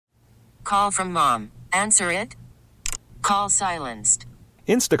Call from mom. Answer it. Call silenced.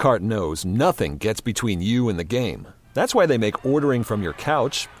 Instacart knows nothing gets between you and the game. That's why they make ordering from your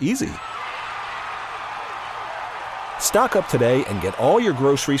couch easy. Stock up today and get all your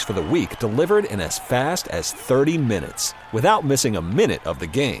groceries for the week delivered in as fast as 30 minutes without missing a minute of the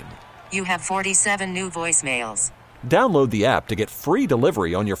game. You have 47 new voicemails. Download the app to get free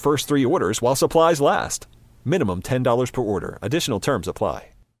delivery on your first 3 orders while supplies last. Minimum $10 per order. Additional terms apply.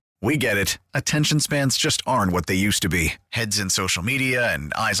 We get it. Attention spans just aren't what they used to be. Heads in social media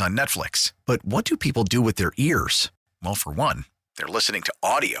and eyes on Netflix. But what do people do with their ears? Well, for one, they're listening to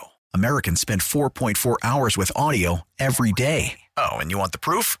audio. Americans spend 4.4 hours with audio every day. Oh, and you want the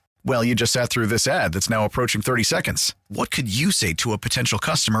proof? Well, you just sat through this ad that's now approaching 30 seconds. What could you say to a potential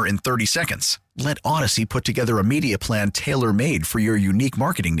customer in 30 seconds? Let Odyssey put together a media plan tailor-made for your unique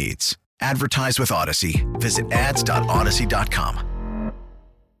marketing needs. Advertise with Odyssey. Visit ads.odyssey.com.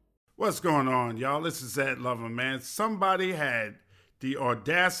 What's going on, y'all? This is Ed Lover, man. Somebody had the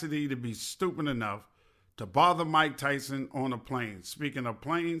audacity to be stupid enough to bother Mike Tyson on a plane. Speaking of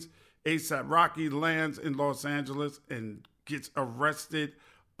planes, A$AP Rocky lands in Los Angeles and gets arrested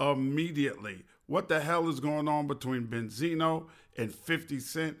immediately. What the hell is going on between Benzino and 50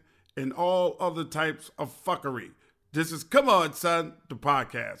 Cent and all other types of fuckery? This is Come On, Son, the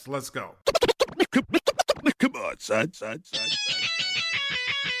podcast. Let's go. Come on, son.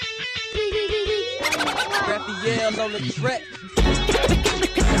 Raphael's on the track.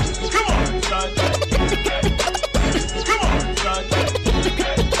 Come on, son. Come on, son.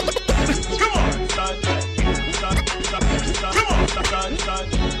 Come on, son.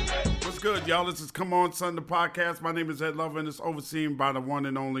 What's good, y'all? This is Come On, Son, the podcast. My name is Ed Lover, and it's overseen by the one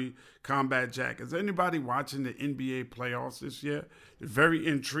and only Combat Jack. Is anybody watching the NBA playoffs this year? It's very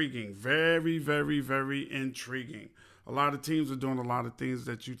intriguing. Very, very, very intriguing. A lot of teams are doing a lot of things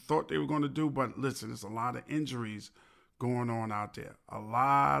that you thought they were going to do, but listen, there's a lot of injuries going on out there. A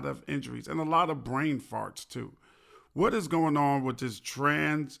lot of injuries and a lot of brain farts, too. What is going on with this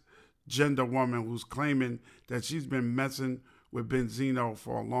transgender woman who's claiming that she's been messing with Benzino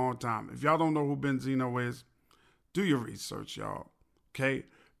for a long time? If y'all don't know who Benzino is, do your research, y'all. Okay?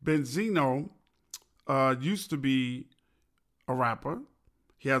 Benzino used to be a rapper.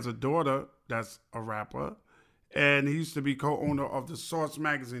 He has a daughter that's a rapper. And he used to be co-owner of the Source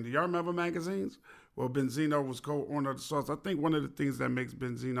magazine. Do y'all remember magazines? Well, Benzino was co-owner of the Source. I think one of the things that makes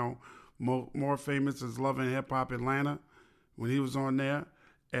Benzino more famous is Love and Hip Hop Atlanta, when he was on there.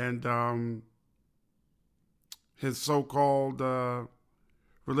 And his so-called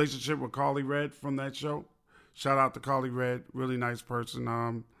relationship with Carly Red from that show. Shout out to Carly Red, really nice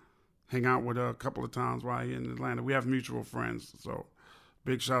person. Hang out with her a couple of times while here in Atlanta. We have mutual friends, so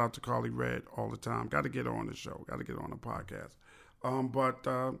big shout out to Carly Red all the time. Got to get her on the show. Got to get her on the podcast. But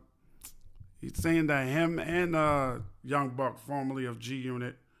he's saying that him and Young Buck, formerly of G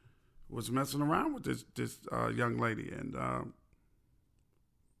Unit, was messing around with this young lady. And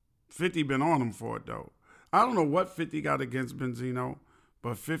 50 been on him for it, though. I don't know what 50 got against Benzino,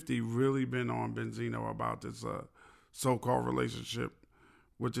 but 50 really been on Benzino about this so-called relationship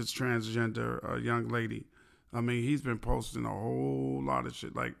with this transgender young lady. I mean, he's been posting a whole lot of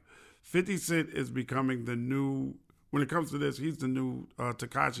shit. Like, 50 Cent is becoming the new, when it comes to this, he's the new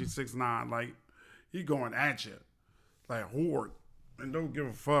Tekashi 6ix9ine. Like, he going at you. Like, horde. And don't give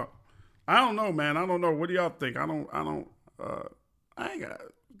a fuck. I don't know, man. I don't know. What do y'all think? I ain't got,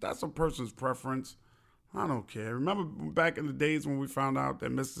 that's a person's preference. I don't care. Remember back in the days when we found out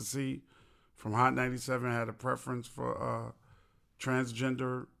that Mr. C from Hot 97 had a preference for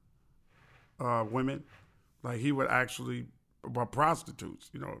transgender women? Like, he would actually, about prostitutes,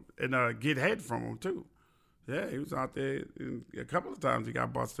 you know, and get head from them, too. Yeah, he was out there. And a couple of times he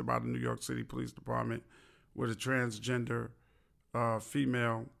got busted by the New York City Police Department with a transgender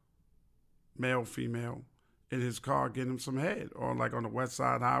male-female, in his car getting him some head. Or like on the West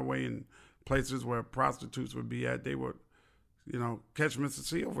Side Highway and places where prostitutes would be at, they would, you know, catch Mr.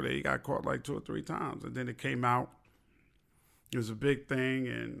 C over there. He got caught like 2 or 3 times. And then it came out. It was a big thing,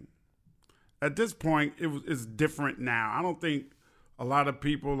 and at this point, it's different now. I don't think a lot of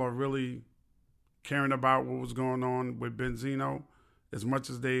people are really caring about what was going on with Benzino as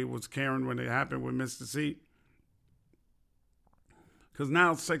much as they was caring when it happened with Mr. C. Because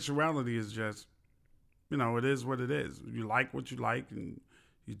now sexuality is just, you know, it is what it is. You like what you like, and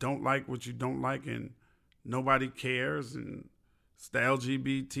you don't like what you don't like, and nobody cares. And it's the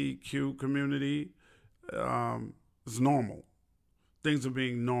LGBTQ community. It's normal. Things are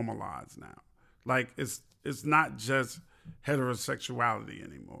being normalized now. Like, it's not just heterosexuality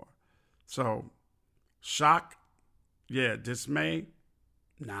anymore. So, shock, yeah. Dismay,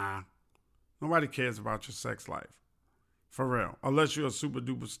 nah. Nobody cares about your sex life. For real. Unless you're a super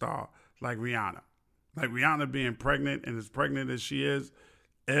duper star like Rihanna. Like Rihanna being pregnant and as pregnant as she is,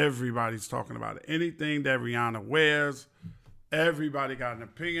 everybody's talking about it. Anything that Rihanna wears, everybody got an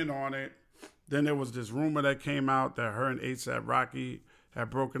opinion on it. Then there was this rumor that came out that her and A$AP Rocky had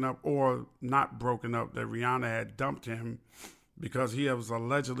broken up, or not broken up, that Rihanna had dumped him because he was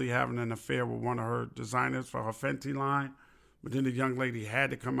allegedly having an affair with one of her designers for her Fenty line. But then the young lady had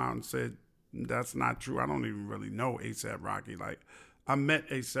to come out and said, that's not true. I don't even really know A$AP Rocky. Like, I met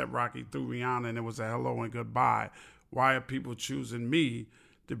A$AP Rocky through Rihanna, and it was a hello and goodbye. Why are people choosing me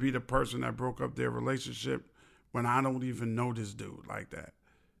to be the person that broke up their relationship when I don't even know this dude like that?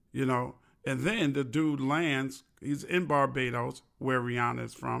 You know? And then the dude lands, he's in Barbados, where Rihanna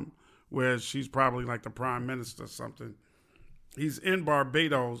is from, where she's probably like the prime minister or something. He's in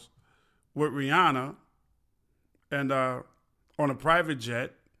Barbados with Rihanna, and on a private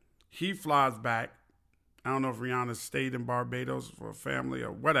jet. He flies back. I don't know if Rihanna stayed in Barbados for a family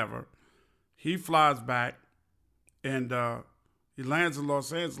or whatever. He flies back, and he lands in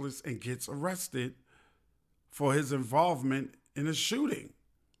Los Angeles and gets arrested for his involvement in a shooting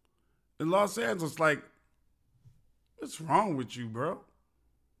in Los Angeles. Like, what's wrong with you, bro?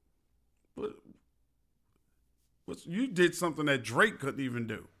 You did something that Drake couldn't even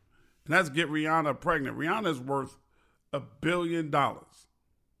do, and that's get Rihanna pregnant. Rihanna's worth $1 billion.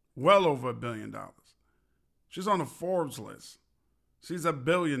 Well over $1 billion. She's on the Forbes list. She's a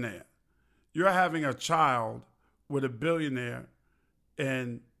billionaire. You're having a child with a billionaire,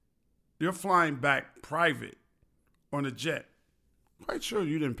 and you're flying back private on a jet. Quite sure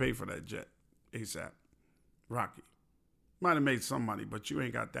you didn't pay for that jet, A$AP Rocky. Might have made some money, but you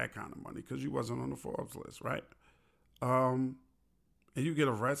ain't got that kind of money because you wasn't on the Forbes list, right? And you get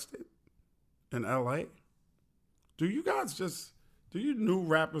arrested in L.A.? Do you new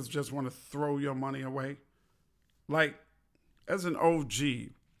rappers just want to throw your money away? Like, as an OG,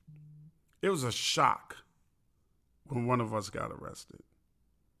 it was a shock when one of us got arrested.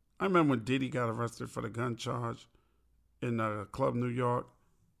 I remember when Diddy got arrested for the gun charge in Club New York,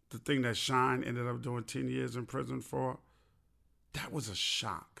 the thing that Shine ended up doing 10 years in prison for. That was a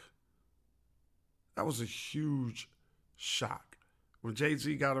shock. That was a huge shock. When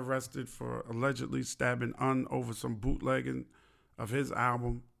Jay-Z got arrested for allegedly stabbing over some bootlegging of his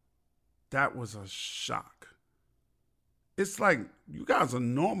album, that was a shock. It's like you guys are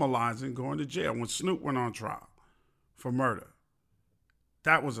normalizing going to jail. When Snoop went on trial for murder,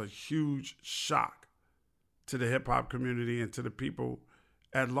 that was a huge shock to the hip-hop community and to the people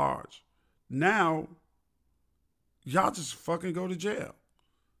at large. Now, y'all just fucking go to jail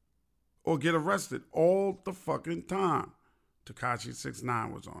or get arrested all the fucking time. Tekashi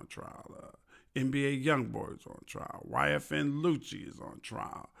 6ix9ine was on trial. NBA Youngboy is on trial. YFN Lucci is on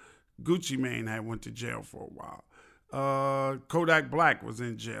trial. Gucci Mane had went to jail for a while. Kodak Black was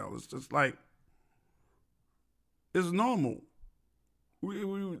in jail. It's just like, it's normal.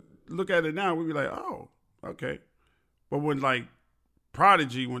 We look at it now, we be like, oh, okay. But when like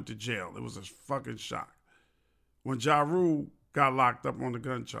Prodigy went to jail, it was a fucking shock. When Ja Rule got locked up on the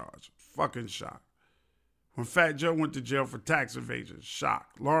gun charge, fucking shock. When Fat Joe went to jail for tax evasion,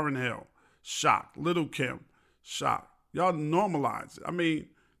 shock. Lauryn Hill, shock. Little Kim, shock. Y'all normalized it. I mean,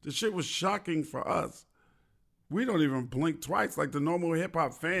 the shit was shocking for us. We don't even blink twice like the normal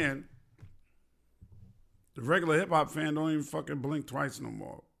hip-hop fan. The regular hip-hop fan don't even fucking blink twice no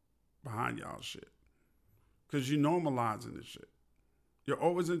more behind y'all shit. Because you normalizing this shit. You're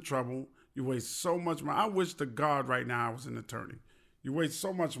always in trouble. You waste so much money. I wish to God right now I was an attorney. You waste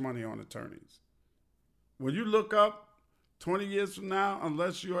so much money on attorneys. When you look up 20 years from now,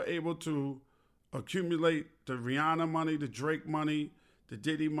 unless you're able to accumulate the Rihanna money, the Drake money, the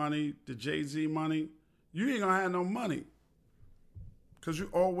Diddy money, the Jay-Z money, you ain't gonna have no money. Because you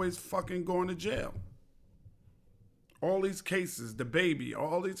always fucking going to jail. All these cases, the baby,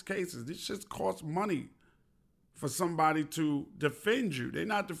 all these cases, this just costs money for somebody to defend you. They're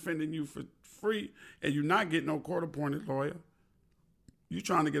not defending you for free, and you're not getting no court-appointed lawyer. You're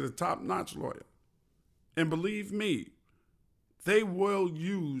trying to get a top-notch lawyer. And believe me, they will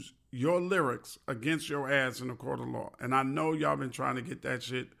use your lyrics against your ass in the court of law. And I know y'all been trying to get that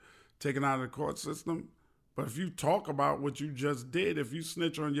shit taken out of the court system, but if you talk about what you just did, if you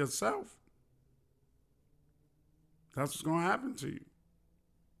snitch on yourself, that's what's going to happen to you.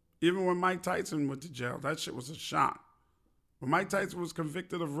 Even when Mike Tyson went to jail, that shit was a shock. When Mike Tyson was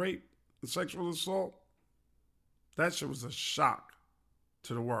convicted of rape and sexual assault, that shit was a shock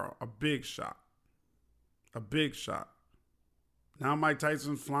to the world. A big shock. A big shock. Now Mike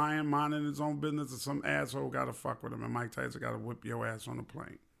Tyson's flying, minding his own business, and some asshole got to fuck with him, and Mike Tyson got to whip your ass on the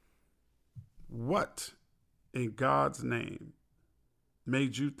plane. What in God's name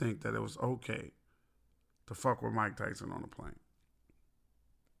made you think that it was okay to fuck with Mike Tyson on a plane?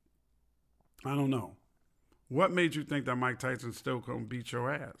 I don't know. What made you think that Mike Tyson still couldn't beat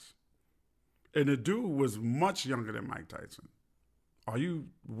your ass? And the dude was much younger than Mike Tyson. Are you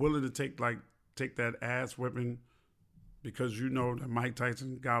willing to take that ass whipping because you know that Mike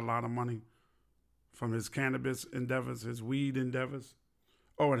Tyson got a lot of money from his cannabis endeavors, his weed endeavors?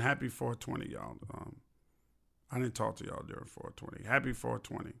 Oh, and happy 420, y'all. I didn't talk to y'all during 420. Happy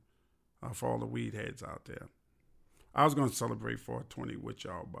 420 for all the weed heads out there. I was going to celebrate 420 with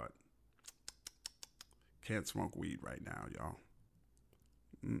y'all, but can't smoke weed right now, y'all.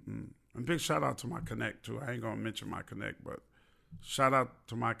 And big shout out to my connect, too. I ain't going to mention my connect, but shout out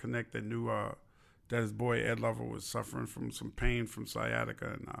to my connect that knew that his boy Ed Lover was suffering from some pain from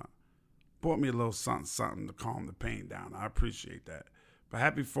sciatica and bought me a little something to calm the pain down. I appreciate that. But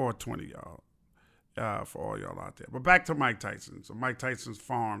happy 420, y'all, for all y'all out there. But back to Mike Tyson. So Mike Tyson's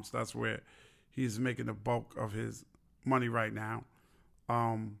Farms, that's where he's making the bulk of his money right now.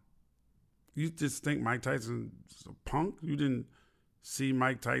 You just think Mike Tyson's a punk? You didn't see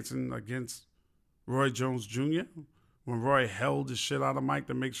Mike Tyson against Roy Jones Jr. when Roy held the shit out of Mike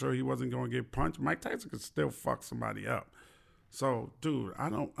to make sure he wasn't going to get punched? Mike Tyson could still fuck somebody up. So, dude, I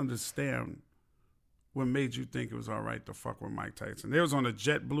don't understand what made you think it was all right to fuck with Mike Tyson. They was on a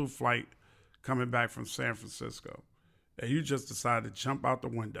JetBlue flight coming back from San Francisco, and you just decided to jump out the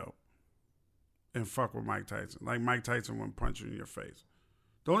window and fuck with Mike Tyson. Like Mike Tyson wouldn't punch you in your face.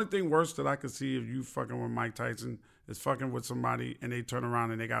 The only thing worse that I could see if you fucking with Mike Tyson is fucking with somebody and they turn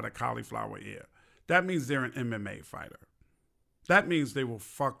around and they got a cauliflower ear. That means they're an MMA fighter. That means they will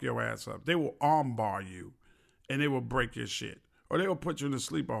fuck your ass up. They will armbar you and they will break your shit. Or they will put you in a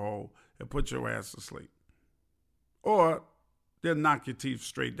sleeper hole and put your ass to sleep. Or they'll knock your teeth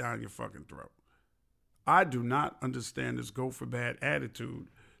straight down your fucking throat. I do not understand this go for bad attitude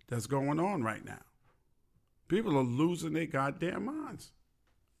that's going on right now. People are losing their goddamn minds.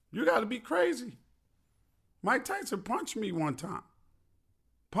 You got to be crazy. Mike Tyson punched me one time.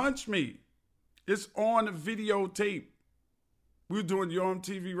 Punched me. It's on the videotape. We were doing Yo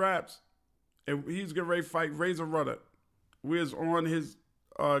MTV Raps, and he was getting ready to fight Razor Rudder. We was on his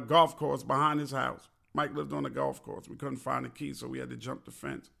golf course behind his house. Mike lived on the golf course. We couldn't find the key, so we had to jump the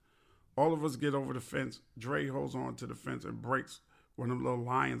fence. All of us get over the fence. Dre holds on to the fence and breaks one of them little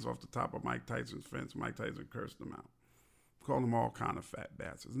lions off the top of Mike Tyson's fence. Mike Tyson cursed them out. Called them all kind of fat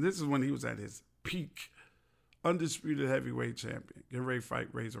bastards. And this is when he was at his peak, undisputed heavyweight champion, getting ready to fight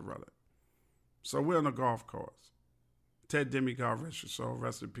Razor Rudder. So we're on the golf course. Ted Demigod, rest your soul,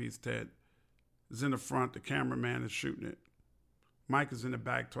 rest in peace, Ted, is in the front. The cameraman is shooting it. Mike is in the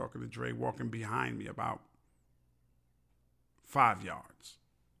back talking to Dre, walking behind me about 5 yards,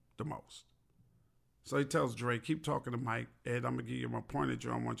 the most. So he tells Dre, keep talking to Mike. Ed, I'm going to give you my point at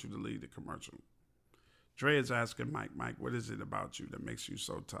you. I want you to lead the commercial. Dre is asking Mike, what is it about you that makes you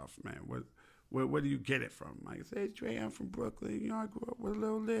so tough, man? Where do you get it from? Mike says, Dre, I'm from Brooklyn. You know, I grew up with a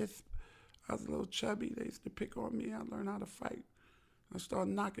little lisp. I was a little chubby. They used to pick on me. I learned how to fight. I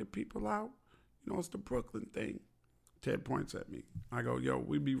started knocking people out. You know, it's the Brooklyn thing. Ted points at me. I go, yo,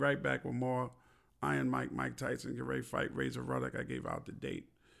 we'll be right back with more Iron Mike Tyson, get ready to fight Razor Ruddock. I gave out the date.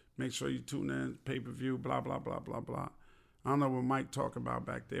 Make sure you tune in, pay-per-view, blah, blah, blah, blah, blah. I don't know what Mike talking about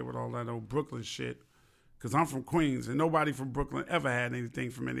back there with all that old Brooklyn shit, because I'm from Queens, and nobody from Brooklyn ever had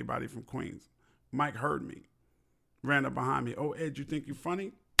anything from anybody from Queens. Mike heard me, ran up behind me. Oh, Ed, you think you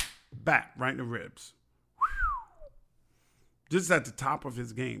funny? Back, right in the ribs. This is at the top of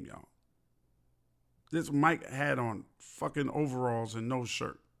his game, y'all. This Mike had on fucking overalls and no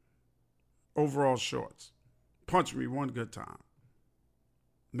shirt. Overall shorts. Punched me one good time.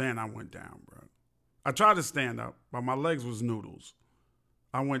 Man, I went down, bro. I tried to stand up, but my legs was noodles.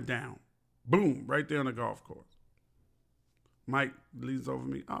 I went down. Boom, right there on the golf course. Mike leans over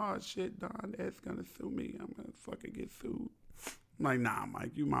me. Oh, shit, Don, Ed's going to sue me. I'm going to fucking get sued. I'm like, nah,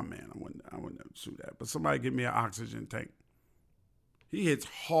 Mike, you my man. I wouldn't never sue that. But somebody give me an oxygen tank. He hits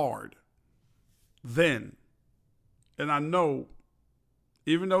hard then. And I know,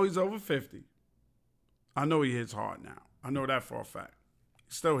 even though he's over 50, I know he hits hard now. I know that for a fact.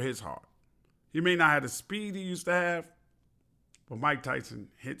 He still hits hard. He may not have the speed he used to have, but Mike Tyson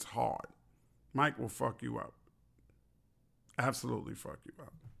hits hard. Mike will fuck you up. Absolutely fuck you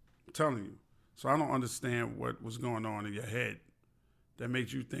up. I'm telling you. So I don't understand what was going on in your head that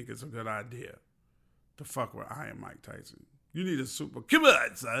makes you think it's a good idea to fuck with Iron Mike Tyson. You need a super, come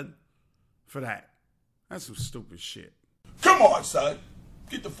on, son, for that. That's some stupid shit. Come on, son.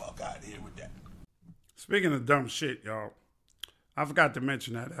 Get the fuck out of here with that. Speaking of dumb shit, y'all, I forgot to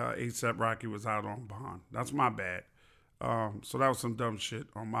mention that A$AP Rocky was out on bond. That's my bad. So that was some dumb shit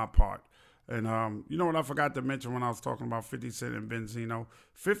on my part. And you know what I forgot to mention when I was talking about 50 Cent and Benzino?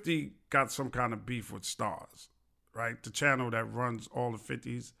 50 got some kind of beef with Stars, right? The channel that runs all the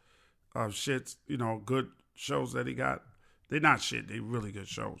 50s shits, good shows that he got. They're not shit. They really good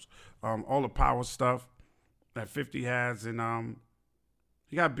shows. All the power stuff that 50 has, and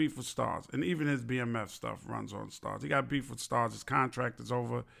he got beef with Stars. And even his BMF stuff runs on Stars. He got beef with Stars. His contract is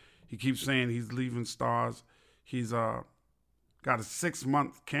over. He keeps saying he's leaving Stars. He's got a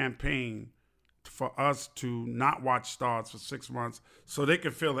 6-month campaign for us to not watch Stars for 6 months so they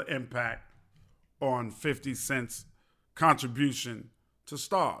can feel the impact on 50 Cent's contribution to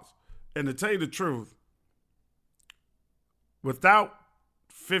Stars. And to tell you the truth, without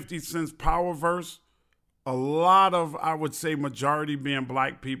 50 Cent's power verse, a lot of, I would say, majority being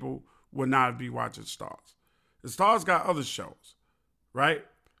black people would not be watching Stars. The Stars got other shows, right?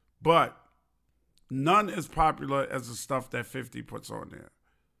 But none as popular as the stuff that 50 puts on there.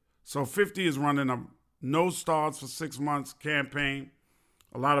 So 50 is running a no Stars for 6 months campaign.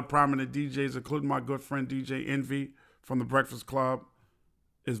 A lot of prominent DJs, including my good friend DJ Envy from the Breakfast Club,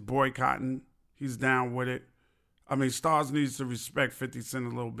 is boycotting. He's down with it. I mean, Stars needs to respect 50 Cent a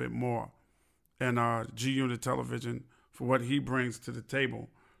little bit more, and G-Unit Television for what he brings to the table.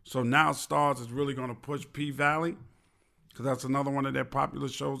 So now Stars is really going to push P-Valley, because that's another one of their popular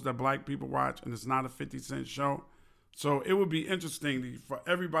shows that black people watch, and it's not a 50 Cent show. So it would be interesting for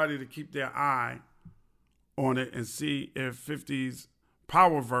everybody to keep their eye on it and see if 50's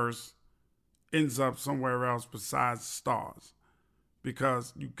power verse ends up somewhere else besides Stars,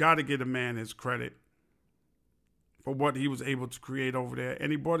 because you got to give a man his credit for what he was able to create over there,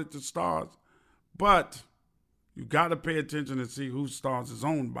 and he brought it to Stars. But you got to pay attention and see who Stars is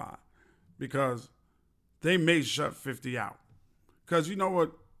owned by, because they may shut 50 out. Because you know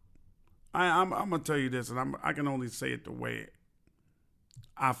what? I'm going to tell you this, and I can only say it the way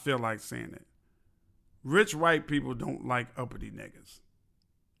I feel like saying it. Rich white people don't like uppity niggas.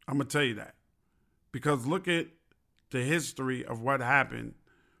 I'm going to tell you that. Because look at the history of what happened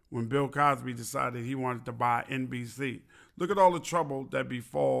when Bill Cosby decided he wanted to buy NBC. Look at all the trouble that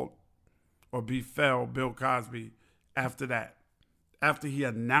befell Bill Cosby after that, after he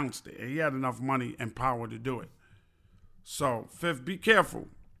announced it. And he had enough money and power to do it. So, fifth, be careful.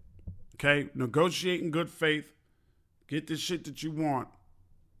 Okay? Negotiate in good faith. Get the shit that you want.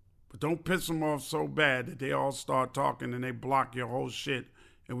 But don't piss them off so bad that they all start talking and they block your whole shit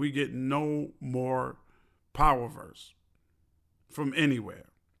and we get no more Powerverse from anywhere.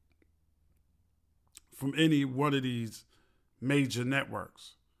 From any one of these major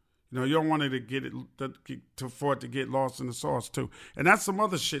networks. You don't want it to get it to afford to get lost in the sauce too. And that's some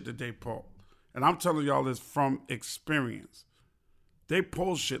other shit that they pull. And I'm telling y'all this from experience. They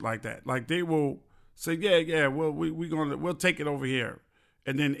pull shit like that. Like they will say, yeah, we'll take it over here,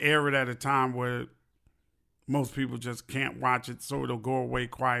 and then air it at a time where most people just can't watch it, so it'll go away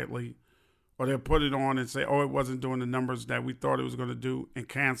quietly. Or they'll put it on and say, oh, it wasn't doing the numbers that we thought it was going to do, and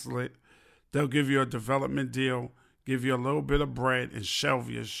cancel it. They'll give you a development deal, give you a little bit of bread, and shelve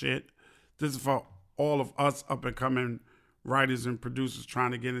your shit. This is for all of us up-and-coming writers and producers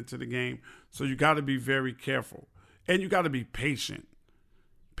trying to get into the game. So you got to be very careful. And you got to be patient.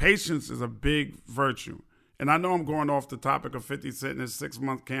 Patience is a big virtue. And I know I'm going off the topic of 50 Cent and his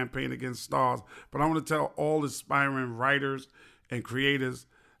 6-month campaign against Stars, but I want to tell all aspiring writers and creators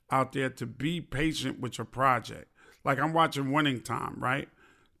out there to be patient with your project. Like I'm watching Winning Time, right?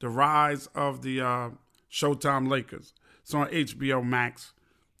 The rise of the Showtime Lakers. It's on HBO Max,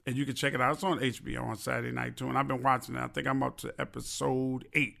 and you can check it out. It's on HBO on Saturday night, too, and I've been watching it. I think I'm up to episode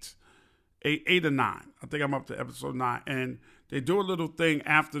 8 or 9. I think I'm up to episode 9, and they do a little thing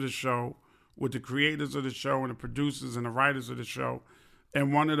after the show with the creators of the show and the producers and the writers of the show,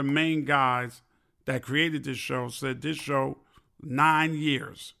 and one of the main guys that created this show said this show 9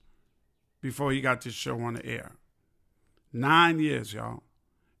 years before he got this show on the air. 9 years, y'all.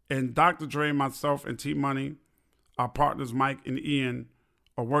 And Dr. Dre, myself, and T-Money, our partners Mike and Ian,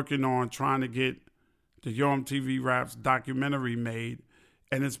 are working on trying to get the Yo MTV Raps documentary made,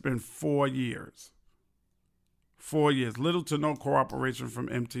 and it's been 4 years. 4 years. Little to no cooperation from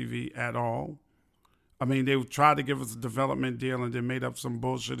MTV at all. I mean, they tried to give us a development deal and then made up some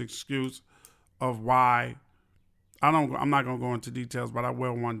bullshit excuse of why. I'm not going to go into details, but I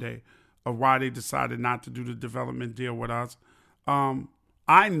will one day, of why they decided not to do the development deal with us.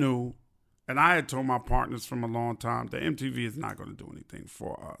 I knew, and I had told my partners from a long time, that MTV is not going to do anything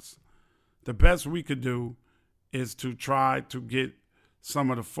for us. The best we could do is to try to get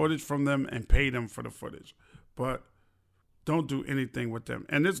some of the footage from them and pay them for the footage. But don't do anything with them.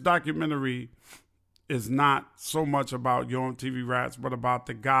 And this documentary is not so much about Yo MTV Raps, but about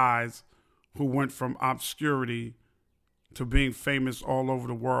the guys who went from obscurity to being famous all over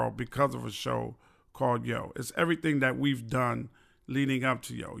the world because of a show called Yo. It's everything that we've done leading up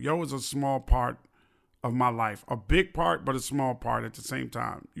to Yo. Yo is a small part of my life. A big part, but a small part at the same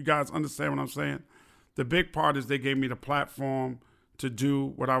time. You guys understand what I'm saying? The big part is they gave me the platform to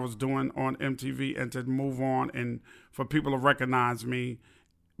do what I was doing on MTV and to move on and for people to recognize me.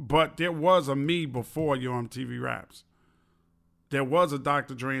 But there was a me before Yo MTV Raps. There was a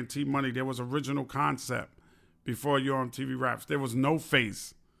Dr. Dre and T Money. There was original concept before Yo MTV Raps. There was No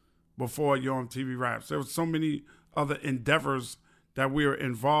Face before Yo MTV Raps. There was so many other endeavors that we were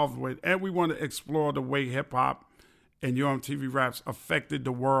involved with. And we want to explore the way hip-hop and Yo MTV Raps affected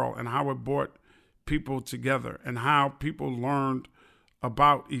the world and how it brought people together and how people learned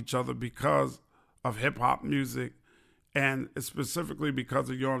about each other because of hip-hop music and specifically because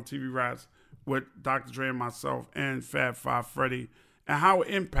of Yo MTV Raps with Dr. Dre and myself and Fab Five Freddy and how it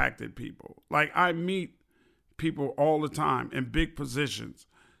impacted people. Like, I meet people all the time in big positions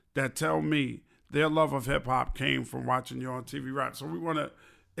that tell me their love of hip-hop came from watching Yo MTV Raps. So we want to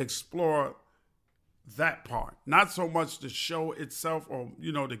explore that part. Not so much the show itself or,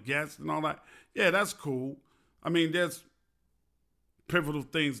 you know, the guests and all that. Yeah, that's cool. I mean, there's pivotal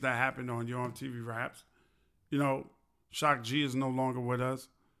things that happened on Yo MTV Raps. You know, Shock G is no longer with us.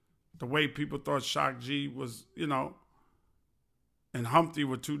 The way people thought Shock G was, you know, and Humpty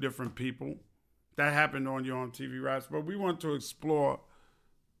were two different people. That happened on Yo MTV Raps. But we want to explore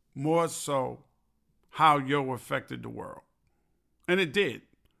more so how Yo affected the world. And it did.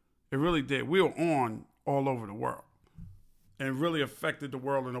 It really did. We were on all over the world and really affected the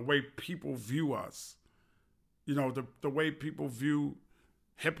world in the way people view us. You know, the way people view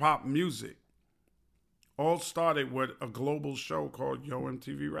hip-hop music. All started with a global show called Yo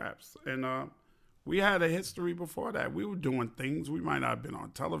MTV Raps. And we had a history before that. We were doing things. We might not have been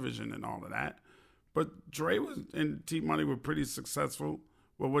on television and all of that. But Dre and T Money were pretty successful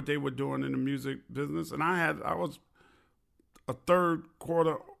with what they were doing in the music business. And I was a third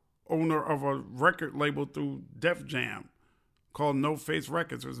quarter owner of a record label through Def Jam called No Face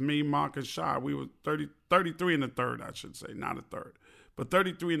Records. It was me, Mark, and Shy. We were 33 and a third, I should say, not a third, but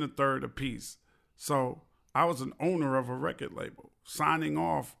 33 and a third apiece. So I was an owner of a record label, signing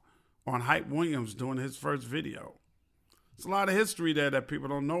off on Hype Williams doing his first video. It's a lot of history there that people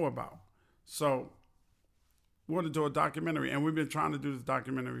don't know about. So we want to do a documentary, and we've been trying to do this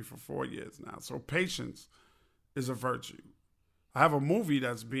documentary for 4 years now. So patience is a virtue. I have a movie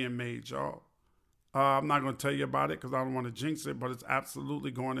that's being made, y'all. I'm not going to tell you about it because I don't want to jinx it, but it's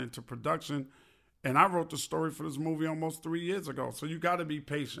absolutely going into production. And I wrote the story for this movie almost 3 years ago. So you got to be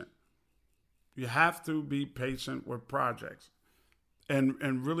patient. You have to be patient with projects and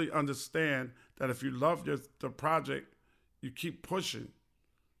really understand that if you love the project, you keep pushing.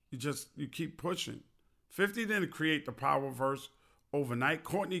 You keep pushing. 50 didn't create the Powerverse overnight.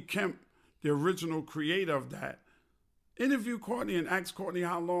 Courtney Kemp, the original creator of that, interview Courtney and ask Courtney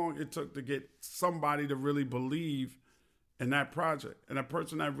how long it took to get somebody to really believe in that project. And a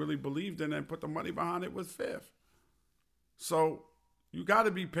person that really believed in it and put the money behind it was Fifth. So you got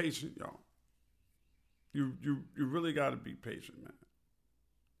to be patient, y'all. You really got to be patient, man.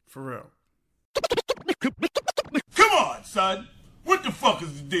 For real. Come on, son. What the fuck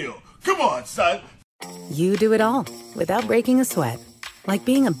is the deal? Come on, son. You do it all without breaking a sweat. Like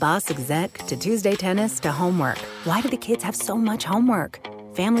being a boss exec to Tuesday tennis to homework. Why do the kids have so much homework?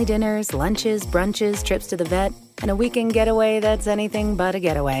 Family dinners, lunches, brunches, trips to the vet, and a weekend getaway that's anything but a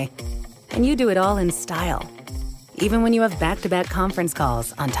getaway. And you do it all in style. Even when you have back-to-back conference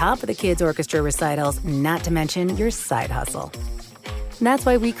calls on top of the kids' orchestra recitals, not to mention your side hustle. And that's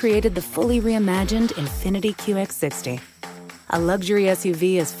why we created the fully reimagined Infiniti QX60. A luxury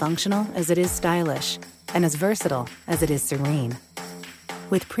SUV as functional as it is stylish and as versatile as it is serene.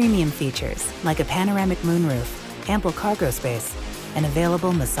 With premium features like a panoramic moonroof, ample cargo space, and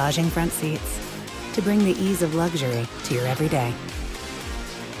available massaging front seats to bring the ease of luxury to your everyday.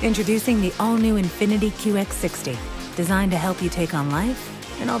 Introducing the all-new Infiniti QX60, designed to help you take on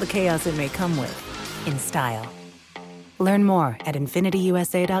life and all the chaos it may come with, in style. Learn more at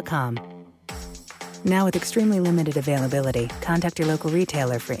InfinityUSA.com. Now with extremely limited availability, contact your local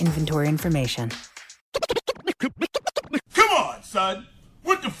retailer for inventory information. Come on, son.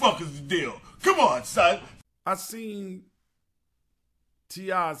 What the fuck is the deal? Come on, son. I seen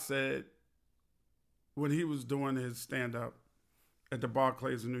T.I. said when he was doing his stand-up at the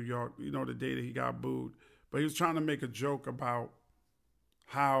Barclays in New York, you know, the day that he got booed, but he was trying to make a joke about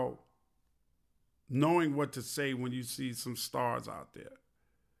how knowing what to say when you see some stars out there.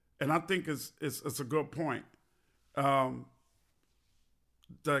 And I think it's a good point. The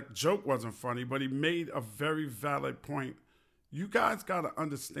joke wasn't funny, but he made a very valid point. You guys got to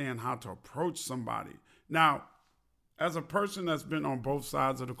understand how to approach somebody. Now, as a person that's been on both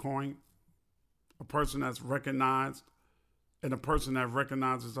sides of the coin, a person that's recognized and a person that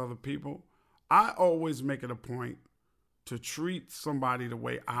recognizes other people, I always make it a point to treat somebody the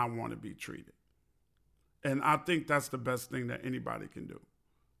way I want to be treated. And I think that's the best thing that anybody can do.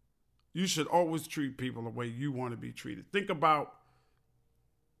 You should always treat people the way you want to be treated. Think about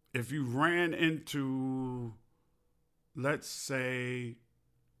if you ran into, let's say,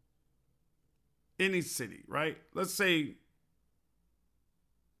 any city, right? Let's say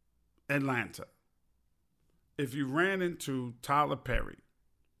Atlanta. If you ran into Tyler Perry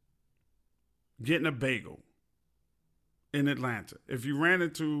getting a bagel in Atlanta, if you ran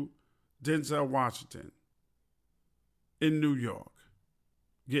into Denzel Washington in New York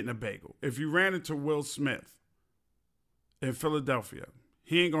getting a bagel, if you ran into Will Smith in Philadelphia,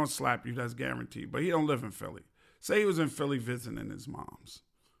 he ain't gonna slap you, that's guaranteed, but he don't live in Philly. Say he was in Philly visiting his mom's,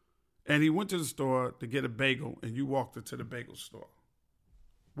 and he went to the store to get a bagel, and you walked into the bagel store.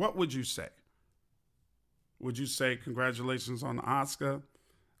 What would you say? Would you say, congratulations on the Oscar?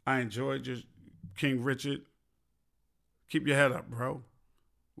 I enjoyed your King Richard. Keep your head up, bro.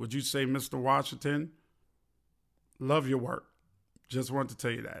 Would you say, Mr. Washington, love your work. Just want to tell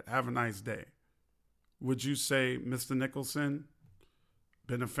you that. Have a nice day. Would you say, Mr. Nicholson,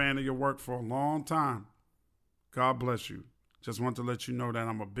 been a fan of your work for a long time. God bless you. Just want to let you know that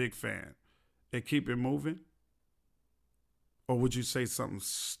I'm a big fan. And keep it moving? Or would you say something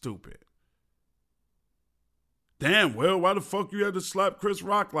stupid? Damn, Will, why the fuck you had to slap Chris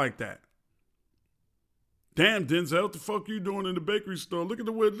Rock like that? Damn, Denzel, what the fuck you doing in the bakery store? Look at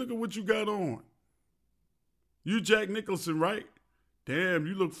what you got on. You Jack Nicholson, right? Damn,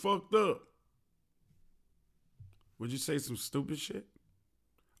 you look fucked up. Would you say some stupid shit?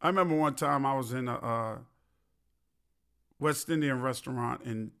 I remember one time I was in a West Indian restaurant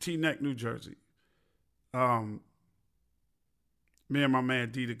in Teaneck, New Jersey. Me and my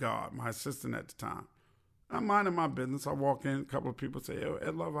man D to God, my assistant at the time. I'm minding my business. I walk in, a couple of people say, "Yo,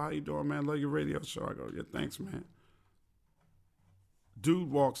 Ed Lover, how you doing, man? Love your radio show." I go, "Yeah, thanks, man."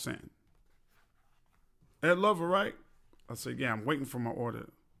 Dude walks in. "Ed Lover, right?" I say, "Yeah, I'm waiting for my order."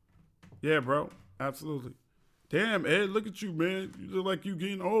 "Yeah, bro, absolutely." "Damn, Ed, look at you, man. You look like you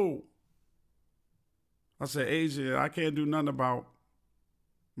getting old." I said, "Asia, I can't do nothing about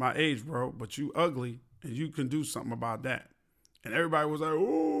my age, bro, but you ugly, and you can do something about that." And everybody was like,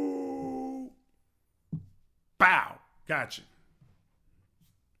 "Ooh." Bow. Gotcha.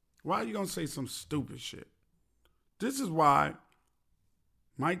 Why are you going to say some stupid shit? This is why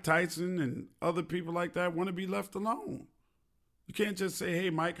Mike Tyson and other people like that want to be left alone. You can't just say,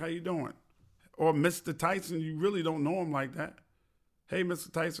 "Hey, Mike, how you doing?" Or Mr. Tyson, you really don't know him like that. "Hey,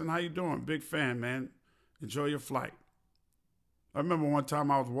 Mr. Tyson, how you doing? Big fan, man. Enjoy your flight." I remember one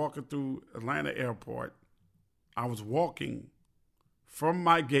time I was walking through Atlanta airport. I was walking from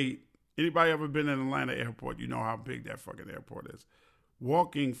my gate. Anybody ever been in Atlanta airport, you know how big that fucking airport is.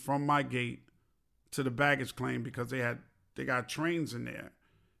 Walking from my gate to the baggage claim because they got trains in there.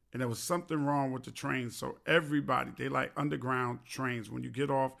 And there was something wrong with the trains. So everybody, they like underground trains. When you get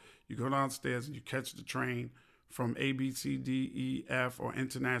off, you go downstairs and you catch the train from A, B, C, D, E, F, or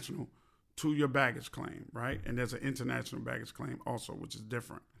international to your baggage claim, right? And there's an international baggage claim also, which is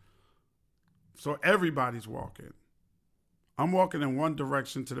different. So everybody's walking. I'm walking in one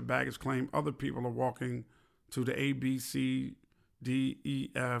direction to the baggage claim. Other people are walking to the A, B, C, D, E,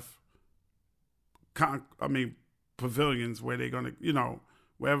 F, pavilions where they're going to,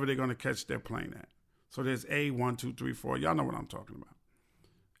 wherever they're going to catch their plane at. So there's A, 1, 2, 3, 4. Y'all know what I'm talking about.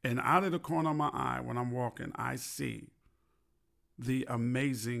 And out of the corner of my eye, when I'm walking, I see the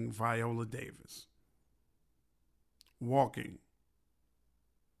amazing Viola Davis walking.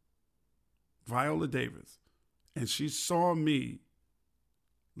 Viola Davis. And she saw me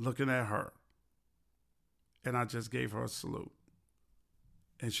looking at her. And I just gave her a salute.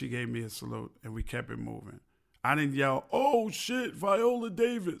 And she gave me a salute, and we kept it moving. I didn't yell, "Oh, shit, Viola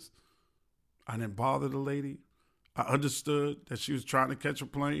Davis." I didn't bother the lady. I understood that she was trying to catch a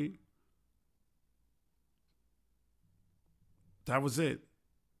plane. That was it.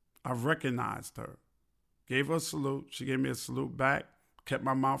 I recognized her. Gave her a salute. She gave me a salute back. Kept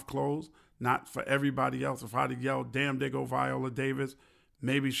my mouth closed. Not for everybody else. If I'd have yelled, "Damn, there go Viola Davis,"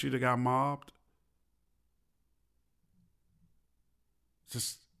 maybe she'd have got mobbed.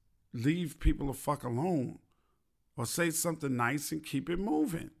 Just leave people the fuck alone. Or say something nice and keep it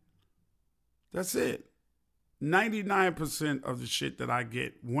moving. That's it. 99% of the shit that I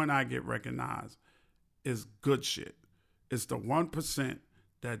get when I get recognized is good shit. It's the 1%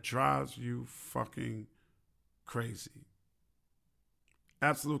 that drives you fucking crazy.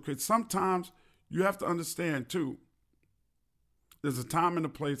 Absolutely crazy. Sometimes you have to understand too, there's a time and a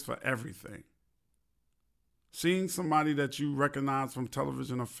place for everything. Seeing somebody that you recognize from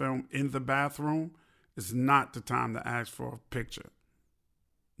television or film in the bathroom is not the time to ask for a picture.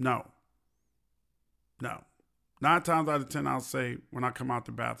 No. 9 times out of 10, I'll say, when I come out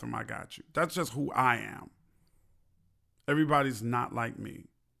the bathroom, I got you. That's just who I am. Everybody's not like me.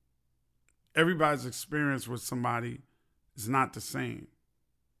 Everybody's experience with somebody is not the same.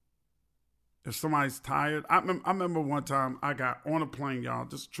 If somebody's tired, I remember one time I got on a plane, y'all.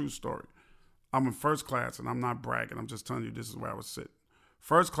 This is a true story. I'm in first class, and I'm not bragging. I'm just telling you this is where I was sitting.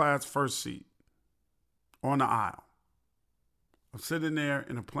 First class, first seat, on the aisle. I'm sitting there,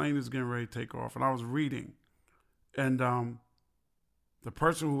 and the plane is getting ready to take off, and I was reading. And the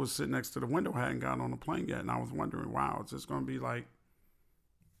person who was sitting next to the window hadn't gotten on the plane yet, and I was wondering, wow, is this going to be like,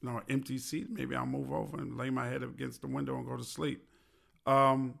 an empty seat? Maybe I'll move over and lay my head against the window and go to sleep.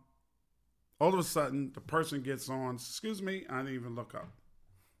 All of a sudden, the person gets on, excuse me, I didn't even look up.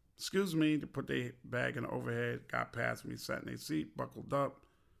 Excuse me, to put their bag in the overhead, got past me, sat in their seat, buckled up.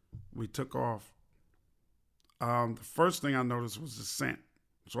 We took off. The first thing I noticed was the scent,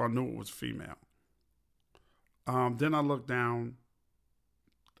 so I knew it was female. Then I looked down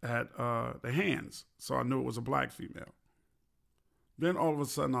at the hands, so I knew it was a black female. Then all of a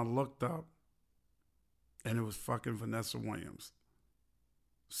sudden I looked up, and it was fucking Vanessa Williams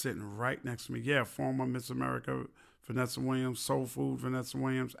sitting right next to me. Yeah, former Miss America Vanessa Williams, Soul Food Vanessa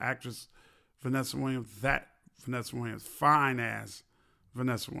Williams, actress Vanessa Williams, that Vanessa Williams, fine ass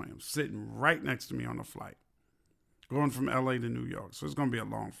Vanessa Williams, sitting right next to me on the flight, going from LA to New York. So it's going to be a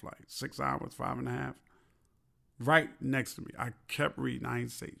long flight, 6 hours, 5.5. Right next to me. I kept reading. I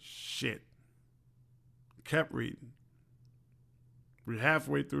ain't say shit. Kept reading. We're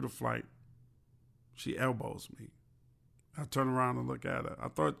halfway through the flight. She elbows me. I turn around and look at her. I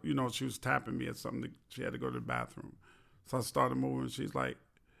thought, she was tapping me at something. She had to go to the bathroom. So I started moving. She's like,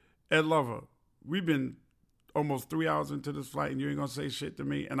 Ed Lover, we've been almost 3 hours into this flight and you ain't going to say shit to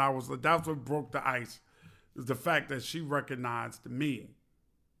me. And that's what broke the ice, is the fact that she recognized me,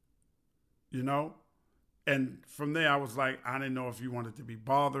 And from there, I was like, I didn't know if you wanted to be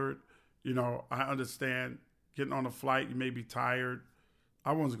bothered. I understand getting on a flight, you may be tired.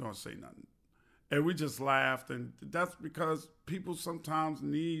 I wasn't going to say nothing. And we just laughed. And that's because people sometimes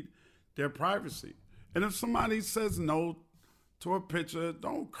need their privacy. And if somebody says no to a picture,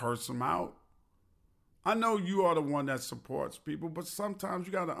 don't curse them out. I know you are the one that supports people, but sometimes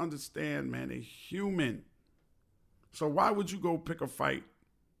you got to understand, man, they're human. So why would you go pick a fight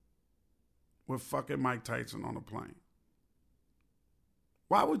with fucking Mike Tyson on a plane?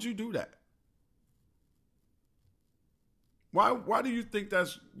 Why would you do that? Why do you think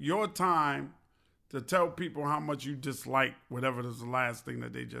that's your time to tell people how much you dislike whatever was the last thing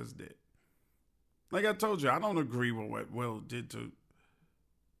that they just did? Like I told you, I don't agree with what Will did to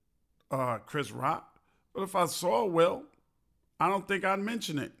Chris Rock. But if I saw Will, I don't think I'd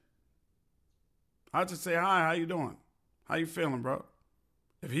mention it. I'd just say, hi, how you doing? How you feeling, bro?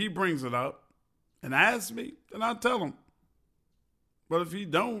 If he brings it up and asks me, then I'll tell him. But if he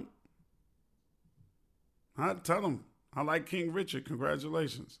don't, I'd tell him, I like King Richard,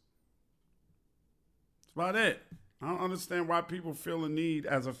 congratulations. That's about it. I don't understand why people feel a need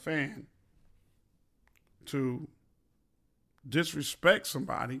as a fan to disrespect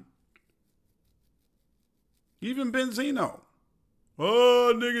somebody. Even Benzino.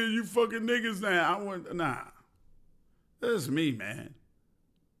 Oh, nigga, you fucking niggas now. Nah. This is me, man.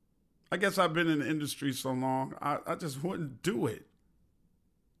 I guess I've been in the industry so long, I just wouldn't do it.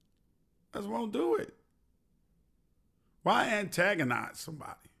 I just won't do it. Why antagonize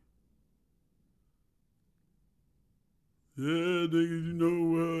somebody? Yeah,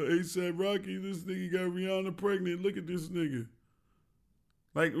 nigga, A$AP Rocky, this nigga got Rihanna pregnant. Look at this nigga.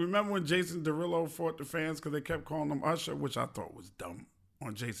 Like, remember when Jason Derulo fought the fans because they kept calling him Usher, which I thought was dumb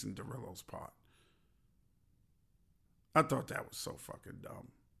on Jason Derulo's part. I thought that was so fucking dumb.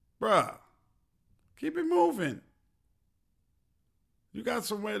 Bruh, keep it moving. You got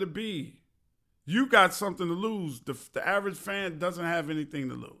somewhere to be. You got something to lose. The average fan doesn't have anything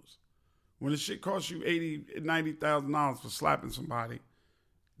to lose. When the shit costs you $80,000, $90,000 for slapping somebody,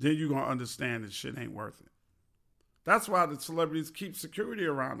 then you're going to understand that shit ain't worth it. That's why the celebrities keep security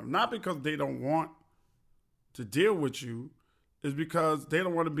around them. Not because they don't want to deal with you. It's because they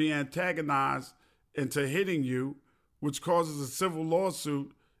don't want to be antagonized into hitting you, which causes a civil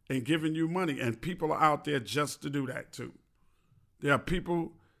lawsuit and giving you money. And people are out there just to do that too. There are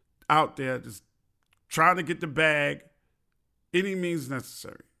people out there just trying to get the bag any means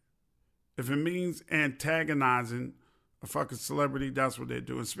necessary. If it means antagonizing a fucking celebrity, that's what they're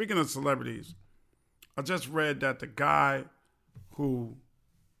doing. Speaking of celebrities, I just read that the guy who,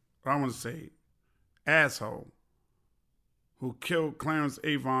 I want to say, asshole, who killed Clarence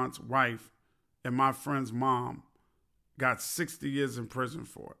Avant's wife and my friend's mom, got 60 years in prison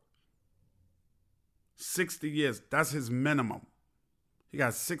for it. 60 years. That's his minimum. He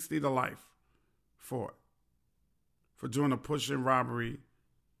got 60 to life for it. For doing a push-in robbery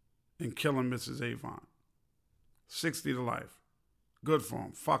and killing Mrs. Avant. 60 to life. Good for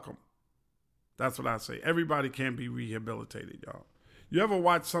him. Fuck him. That's what I say. Everybody can be rehabilitated, y'all. You ever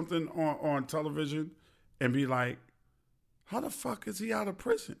watch something on television and be like, how the fuck is he out of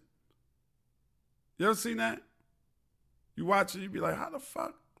prison? You ever seen that? You watch it, you be like, how the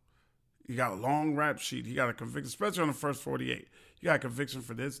fuck? He got a long rap sheet. He got a conviction, especially on the first 48. You got a conviction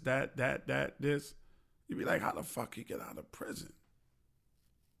for this, that, this. You be like, how the fuck he get out of prison?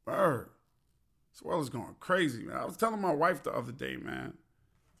 Bird. This world is going crazy, man. I was telling my wife the other day, man.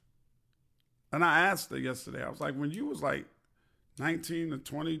 And I asked her yesterday, I was like, when you was like 19 or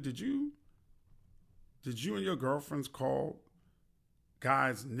 20, did you and your girlfriends call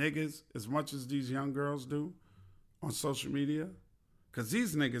guys niggas as much as these young girls do on social media? Because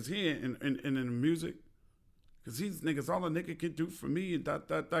these niggas here in the music, because these niggas, all a nigga can do for me, that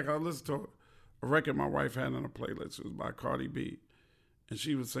I listened to a record my wife had on a playlist. It was by Cardi B. And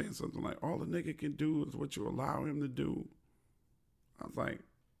she was saying something like, all the nigga can do is what you allow him to do. I was like,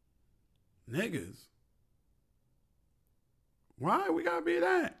 niggas? Why we gotta be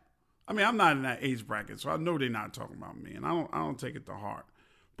that? I mean, I'm not in that age bracket, so I know they're not talking about me, and I don't take it to heart.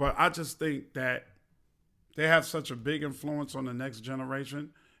 But I just think that they have such a big influence on the next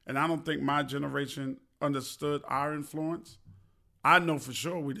generation, and I don't think my generation understood our influence. I know for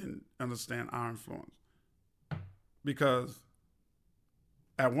sure we didn't understand our influence. Because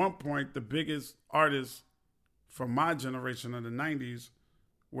at one point, the biggest artists from my generation of the 90s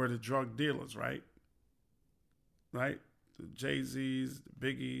were the drug dealers, right? Right? The Jay-Z's, the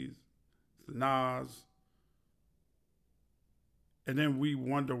Biggies, the Nas. And then we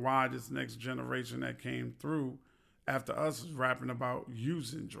wonder why this next generation that came through after us is rapping about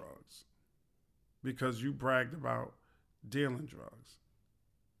using drugs. Because you bragged about dealing drugs.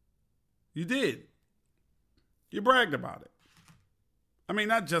 You did. You bragged about it. I mean,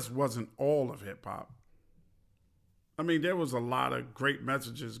 that just wasn't all of hip-hop. I mean, there was a lot of great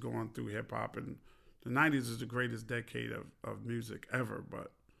messages going through hip-hop, and the 90s is the greatest decade of music ever,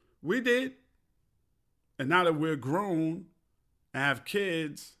 but we did. And now that we're grown and have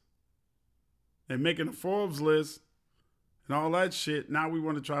kids and making a Forbes list and all that shit, now we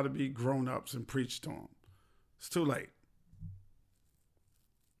want to try to be grown-ups and preach to them. It's too late.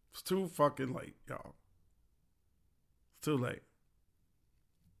 It's too fucking late, y'all. It's too late.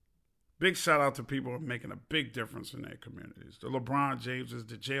 Big shout out to people who are making a big difference in their communities. The LeBron Jameses,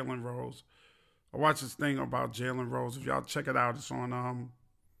 the Jalen Rose. I watched this thing about Jalen Rose. If y'all check it out, it's on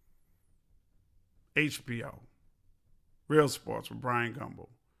HBO. Real Sports with Brian Gumbel.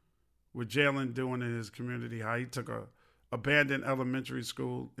 With Jalen doing in his community, how he took a abandoned elementary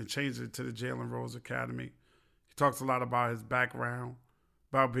school and changed it to the Jalen Rose Academy. He talks a lot about his background,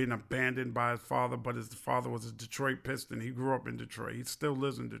 about being abandoned by his father, but his father was a Detroit Piston. He grew up in Detroit. He still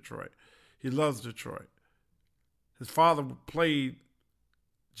lives in Detroit. He loves Detroit. His father played,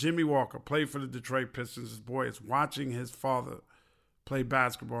 Jimmy Walker played for the Detroit Pistons. His boy is watching his father play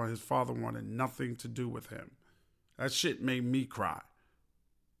basketball, and his father wanted nothing to do with him. That shit made me cry.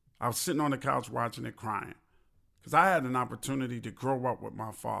 I was sitting on the couch watching it crying because I had an opportunity to grow up with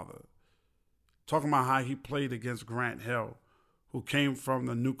my father. Talking about how he played against Grant Hill, who came from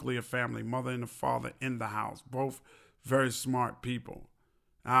the nuclear family, mother and the father in the house, both very smart people.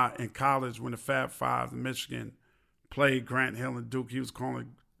 In college, when the Fab Five in Michigan played Grant Hill and Duke, he was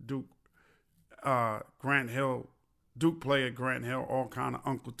calling Duke Grant Hill, Duke player Grant Hill, all kind of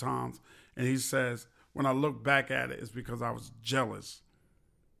Uncle Toms. And he says, when I look back at it, it's because I was jealous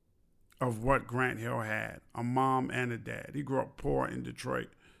of what Grant Hill had, a mom and a dad. He grew up poor in Detroit,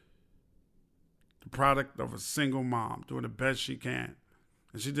 the product of a single mom doing the best she can.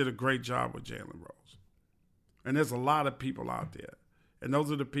 And she did a great job with Jalen Rose. And there's a lot of people out there. And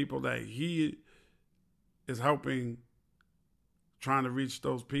those are the people that he is helping, trying to reach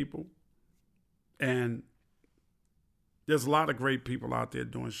those people. And there's a lot of great people out there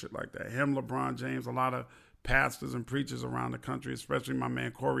doing shit like that. Him, LeBron James, a lot of pastors and preachers around the country, especially my man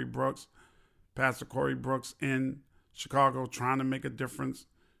Corey Brooks, Pastor Corey Brooks in Chicago, trying to make a difference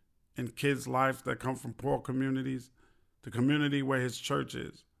in kids' life that come from poor communities. The community where his church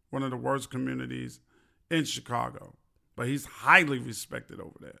is, one of the worst communities in Chicago. But he's highly respected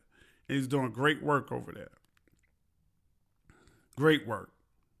over there. And he's doing great work over there. Great work.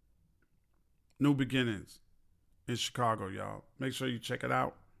 New Beginnings in Chicago, y'all. Make sure you check it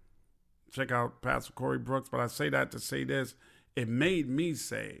out. Check out Pastor Corey Brooks. But I say that to say this. It made me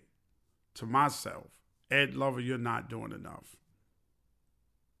say to myself, Ed Lover, you're not doing enough.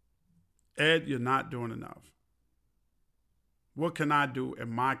 Ed, you're not doing enough. What can I do in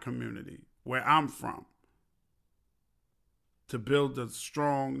my community, where I'm from, to build a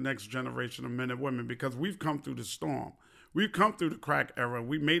strong next generation of men and women? Because we've come through the storm. We've come through the crack era.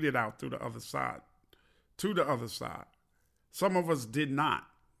 We made it out through the other side, to the other side. Some of us did not.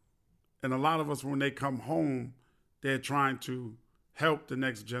 And a lot of us, when they come home, they're trying to help the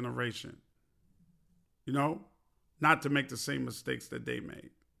next generation. You know, not to make the same mistakes that they made.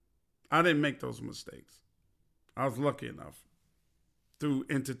 I didn't make those mistakes. I was lucky enough through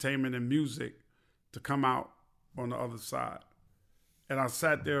entertainment and music to come out on the other side. And I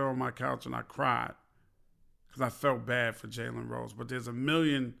sat there on my couch and I cried because I felt bad for Jalen Rose. But there's 1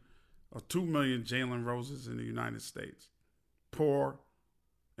 million or 2 million Jalen Roses in the United States, poor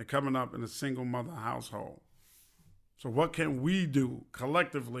and coming up in a single mother household. So what can we do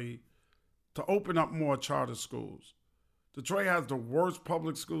collectively to open up more charter schools? Detroit has the worst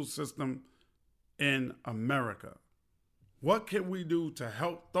public school system in America. What can we do to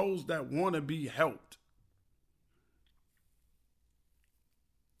help those that want to be helped?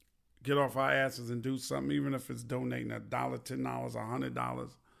 Get off our asses and do something, even if it's donating $1, $10, $100,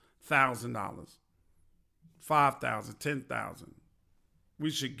 $1,000, $5,000, $10,000. We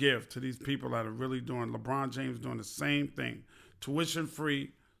should give to these people that are really doing. LeBron James doing the same thing. Tuition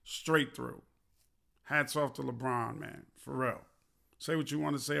free, straight through. Hats off to LeBron, man, for real. Say what you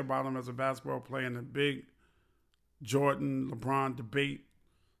want to say about him as a basketball player, in the big Jordan, LeBron debate.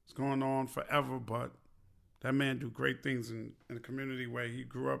 It's going on forever, but that man do great things in the community where he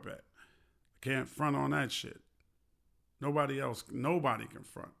grew up at. Can't front on that shit. Nobody can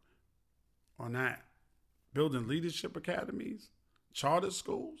front on that. Building leadership academies, charter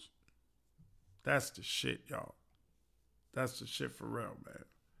schools, that's the shit, y'all. That's the shit for real, man.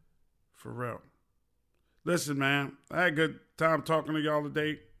 For real. Listen, man, I had a good time talking to y'all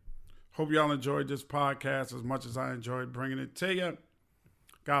today. Hope y'all enjoyed this podcast as much as I enjoyed bringing it to you.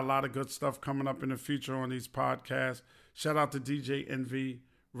 Got a lot of good stuff coming up in the future on these podcasts. Shout out to DJ NV.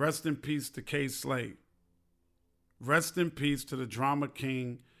 Rest in peace to Kay Slay. Rest in peace to the drama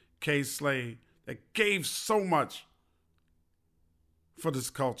king, Kay Slay, that gave so much for this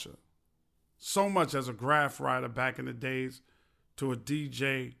culture. So much as a graph writer back in the days, to a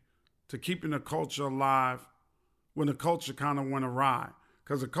DJ, to keeping the culture alive when the culture kind of went awry.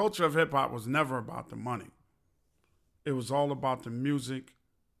 Because the culture of hip-hop was never about the money. It was all about the music.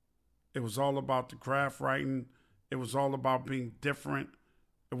 It was all about the graph writing. It was all about being different.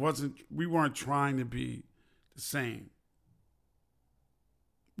 We weren't trying to be the same.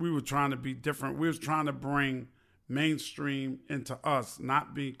 We were trying to be different. We was trying to bring mainstream into us,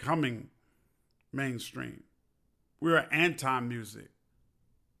 not becoming mainstream. We were anti-music.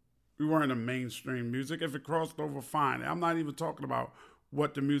 We weren't a mainstream music. If it crossed over, fine. I'm not even talking about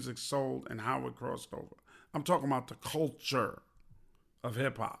what the music sold and how it crossed over. I'm talking about the culture of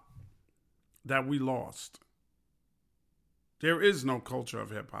hip-hop that we lost. There is no culture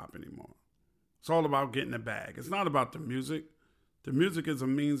of hip-hop anymore. It's all about getting the bag. It's not about the music. The music is a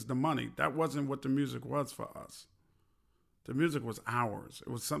means to money. That wasn't what the music was for us. The music was ours.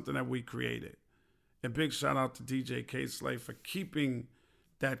 It was something that we created. And big shout out to DJ Kay Slay for keeping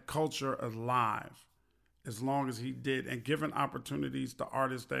that culture alive as long as he did, and giving opportunities to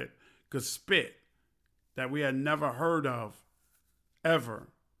artists that could spit that we had never heard of ever,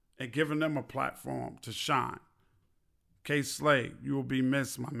 and giving them a platform to shine. Kay Slay, you will be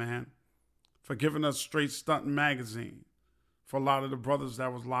missed, my man, for giving us Straight Stuntin' magazine, for a lot of the brothers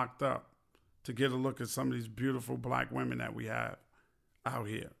that was locked up, to get a look at some of these beautiful black women that we have out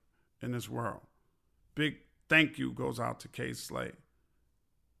here in this world. Big thank you goes out to Kay Slay.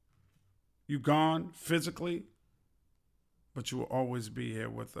 You gone physically, but you will always be here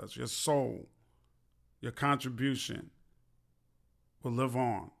with us. Your soul, your contribution will live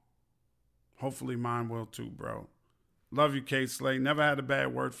on. Hopefully mine will too, bro. Love you, Kay Slay. Never had a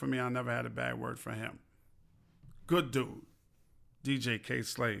bad word for me. I never had a bad word for him. Good dude. DJ Kay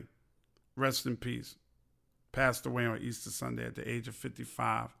Slay. Rest in peace. Passed away on Easter Sunday at the age of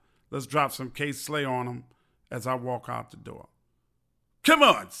 55. Let's drop some Kay Slay on him as I walk out the door. Come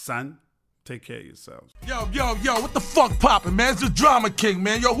on, son. Take care of yourselves. Yo, what the fuck poppin', man? It's the Drama King,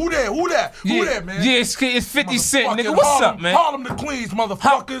 man. Yo, who there, man? Yeah, it's 50 Cent, nigga. What's up, man? Harlem to Queens,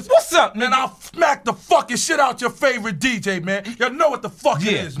 motherfuckers. What's up, nigga? Man, I'll smack the fucking shit out your favorite DJ, man. Y'all know what the fuck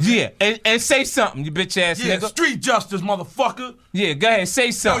it is, man. Yeah, and say something, you bitch ass nigga. Street justice, motherfucker. Yeah, go ahead,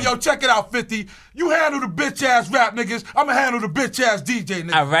 say something. Yo, check it out, 50. You handle the bitch ass rap niggas. I'ma handle the bitch ass DJ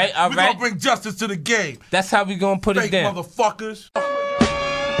niggas. All right. We gonna bring justice to the game. That's how we gonna put it down. Motherfuckers.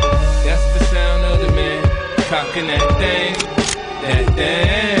 That's the sound of the man cocking that thing.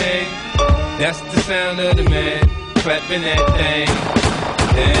 That's the sound of the man clapping that thing.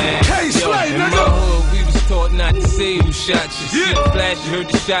 Kay Slay, nigga. In my hood, we was taught not to say who shot you. See the flash, you heard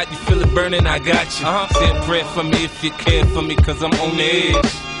the shot, you feel it burning, I got you. Say a prayer for me if you care for me, cause I'm on the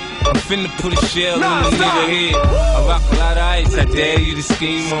edge. I'm finna put a shell in the nigga head. I rock a lot of ice, I dare you to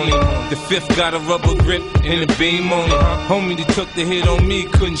scheme on it. The fifth got a rubber grip and a beam on it. Homie that took the hit on me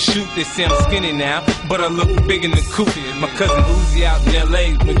couldn't shoot. They say I'm skinny now, but I look big in the coupe. My cousin Uzi out in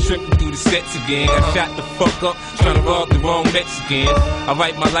L.A. been tripping through the sets again. Got shot the fuck up, trying to rob the wrong Mexicans. I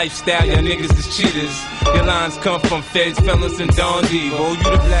write my lifestyle, y'all niggas is cheaters. Your lines come from feds, fellas, and Don Diego. Oh, you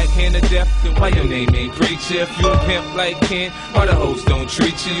the black hand of death, then why your name ain't Preacher? If you a pimp like Ken, why the hoes don't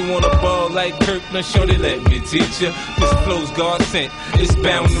treat you? You want a ball like Kirk, now sure they let me teach you. This flow's God sent, it's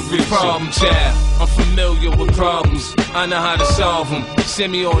bound to reach problem child. I'm familiar with problems, I know how to solve them.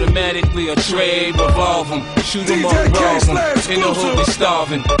 Semi-automatically, a tray, revolve them. Shoot them up, rob them. In the hood, we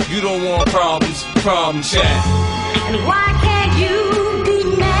starving. You don't want problems, problem child. And why can't you be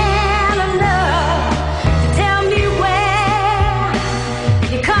man enough to tell me where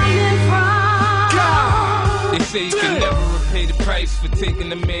you're coming from? They say you can never repay the price for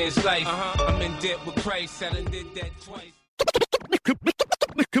taking a man's life. I'm in debt with Christ, I done did that twice.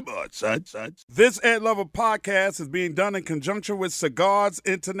 Come on, son. This Ed Lover podcast is being done in conjunction with Cigars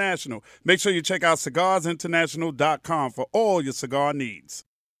International. Make sure you check out cigarsinternational.com for all your cigar needs.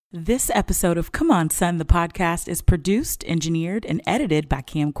 This episode of Come On Son, the podcast, is produced, engineered, and edited by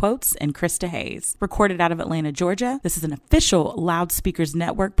CamQuotes and Krista Hayes. Recorded out of Atlanta, Georgia, this is an official Loudspeakers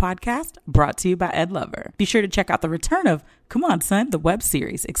Network podcast brought to you by Ed Lover. Be sure to check out the return of Come On Son, the web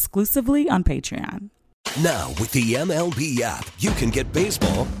series, exclusively on Patreon. Now, with the MLB app, you can get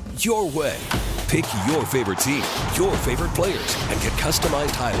baseball your way. Pick your favorite team, your favorite players, and get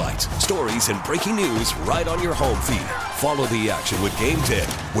customized highlights, stories, and breaking news right on your home feed. Follow the action with Game Day,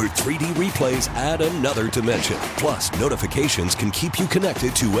 where 3D replays add another dimension. Plus, notifications can keep you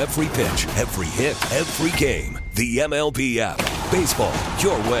connected to every pitch, every hit, every game. The MLB app. Baseball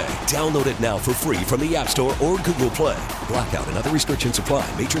your way. Download it now for free from the App Store or Google Play. Blackout and other restrictions apply.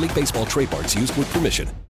 Major League Baseball trademarks used with permission.